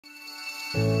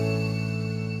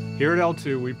Here at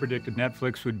L2, we predicted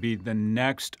Netflix would be the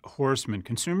next horseman.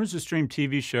 Consumers who stream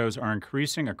TV shows are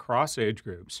increasing across age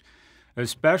groups,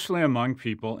 especially among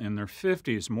people in their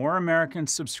 50s. More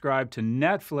Americans subscribe to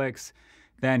Netflix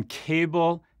than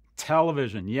cable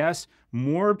television. Yes,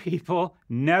 more people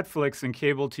Netflix than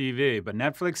cable TV, but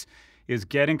Netflix is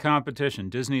getting competition.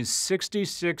 Disney's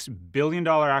 $66 billion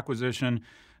acquisition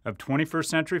of 21st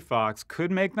Century Fox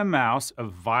could make the mouse a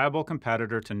viable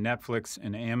competitor to Netflix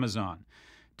and Amazon.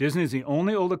 Disney is the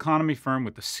only old economy firm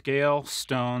with the scale,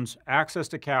 stones, access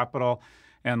to capital,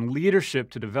 and leadership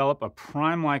to develop a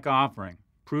prime-like offering.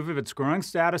 Proof of its growing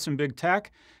status in big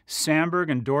tech,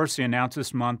 Sandberg and Dorsey announced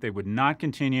this month they would not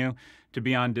continue to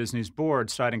be on Disney's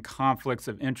board, citing conflicts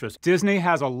of interest. Disney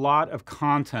has a lot of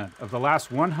content. Of the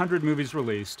last 100 movies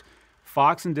released,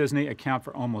 Fox and Disney account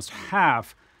for almost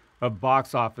half of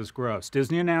box office gross.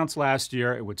 Disney announced last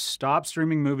year it would stop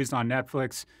streaming movies on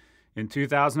Netflix in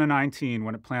 2019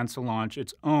 when it plans to launch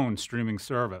its own streaming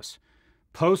service.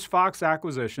 Post-Fox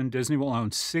acquisition, Disney will own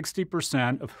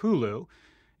 60% of Hulu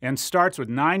and starts with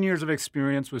 9 years of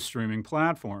experience with streaming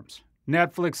platforms.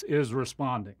 Netflix is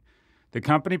responding. The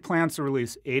company plans to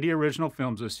release 80 original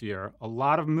films this year, a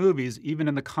lot of movies even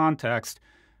in the context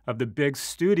of the big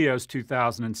studio's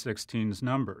 2016's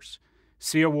numbers.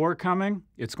 See a war coming?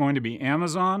 It's going to be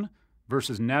Amazon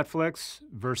versus Netflix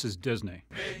versus Disney.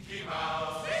 Mickey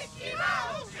Mouse, Mickey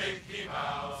Mouse, Mickey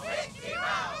Mouse, Mickey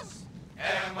Mouse,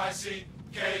 M-I-C-K-E-Y-M-O-U-S-E.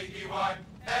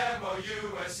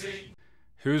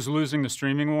 Who's losing the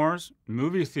streaming wars?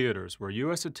 Movie theaters, where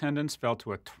U.S. attendance fell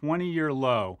to a 20-year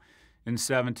low in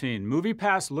 2017.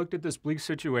 MoviePass looked at this bleak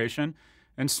situation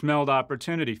and smelled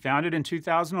opportunity. Founded in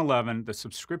 2011, the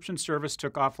subscription service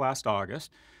took off last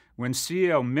August when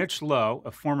CEO Mitch Lowe,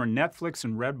 a former Netflix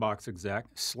and Redbox exec,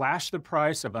 slashed the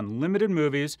price of unlimited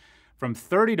movies from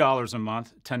 $30 a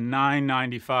month to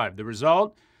 $9.95. The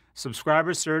result?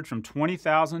 Subscribers surged from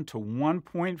 20,000 to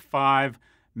 1.5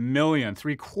 million.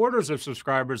 3/4 of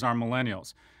subscribers are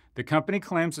millennials. The company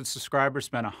claims its subscribers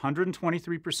spent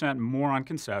 123% more on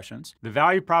concessions. The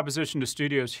value proposition to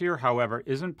studios here, however,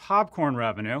 isn't popcorn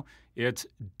revenue, it's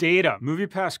data.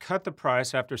 MoviePass cut the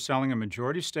price after selling a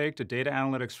majority stake to data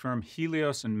analytics firm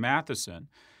Helios and Matheson,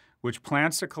 which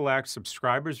plans to collect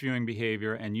subscribers' viewing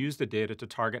behavior and use the data to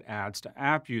target ads to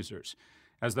app users.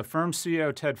 As the firm's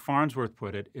CEO Ted Farnsworth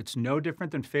put it, it's no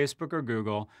different than Facebook or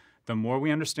Google. The more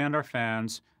we understand our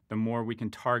fans, the more we can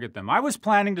target them. I was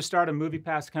planning to start a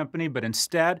MoviePass company, but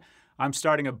instead, I'm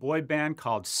starting a boy band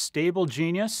called Stable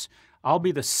Genius. I'll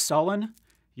be the sullen,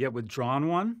 yet withdrawn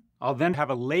one. I'll then have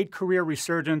a late career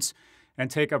resurgence and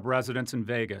take up residence in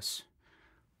Vegas.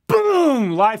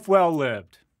 Boom! Life well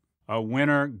lived. A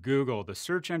winner, Google, the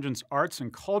search engine's arts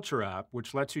and culture app,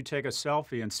 which lets you take a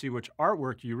selfie and see which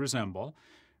artwork you resemble,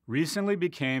 recently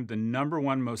became the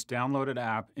 #1 most downloaded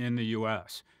app in the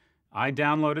US. I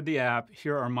downloaded the app.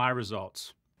 Here are my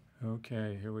results.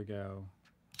 Okay, here we go.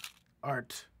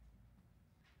 Art.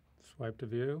 Swipe to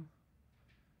view.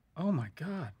 Oh my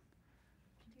God.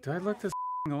 Do I look this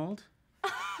old?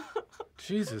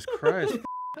 Jesus Christ.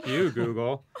 You,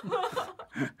 Google.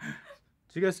 Did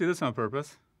you guys do this on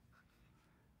purpose?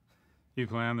 You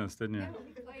planned this, didn't you?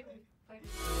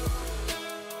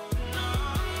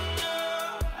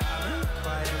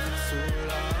 Quiet,